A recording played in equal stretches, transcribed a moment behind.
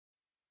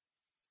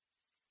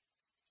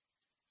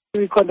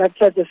we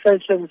conducted the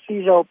search and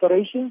seizure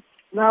operation.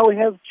 Now we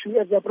have to,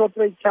 at the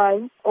appropriate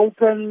time,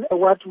 open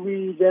what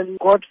we then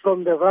got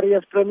from the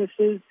various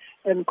premises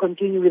and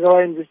continue with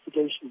our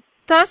investigation.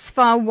 Thus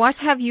far, what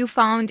have you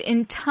found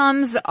in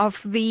terms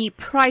of the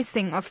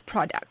pricing of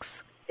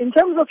products? In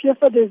terms of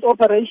yesterday's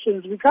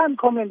operations, we can't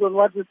comment on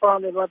what we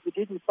found and what we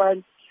didn't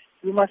find.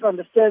 We must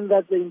understand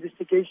that the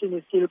investigation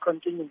is still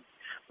continuing.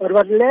 But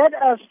what led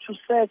us to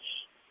search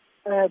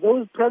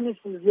those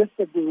premises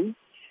yesterday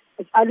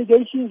is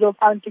allegations of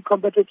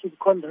anti-competitive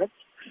conduct.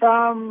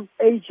 Some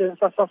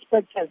agents are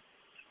suspected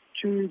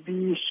to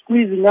be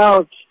squeezing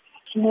out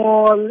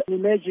small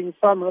emerging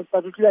farmers,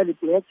 particularly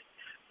blacks,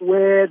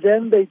 where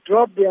then they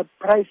drop their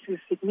prices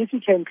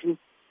significantly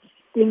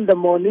in the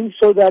morning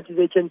so that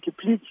they can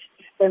deplete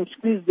and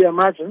squeeze their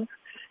margins,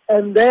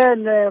 and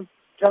then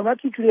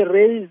dramatically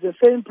raise the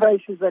same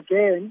prices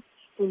again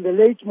in the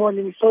late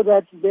morning so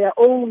that their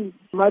own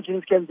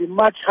margins can be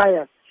much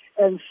higher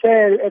and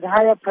sell at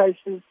higher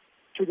prices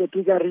to the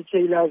bigger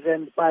retailers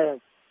and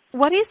buyers.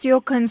 What is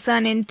your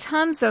concern in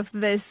terms of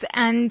this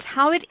and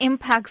how it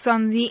impacts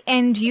on the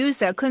end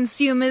user,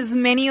 consumers,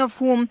 many of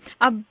whom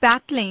are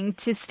battling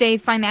to stay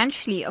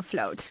financially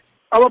afloat?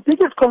 Our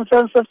biggest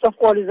concern, first of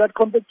all, is that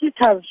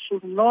competitors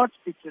should not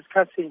be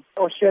discussing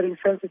or sharing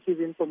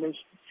sensitive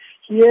information.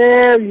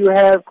 Here you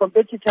have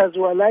competitors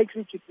who are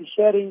likely to be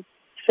sharing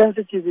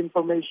sensitive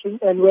information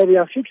and where they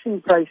are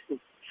fixing prices.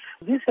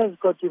 This has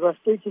got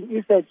devastating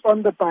effects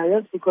on the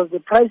buyers because the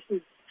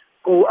prices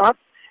go up.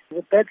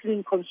 The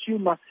battling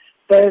consumer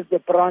bears the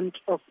brunt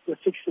of the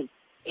fixing.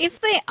 If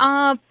there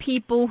are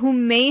people who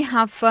may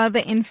have further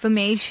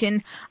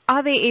information,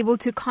 are they able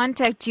to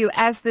contact you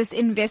as this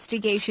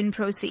investigation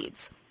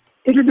proceeds?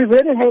 It will be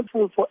very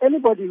helpful for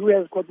anybody who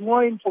has got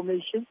more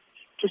information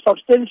to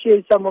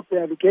substantiate some of the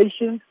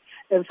allegations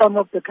and some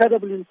of the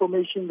credible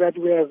information that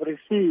we have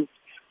received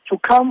to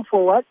come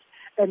forward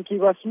and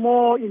give us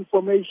more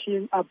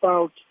information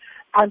about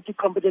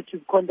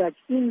anti-competitive conduct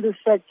in this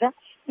sector,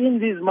 in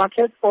these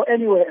markets, or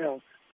anywhere else.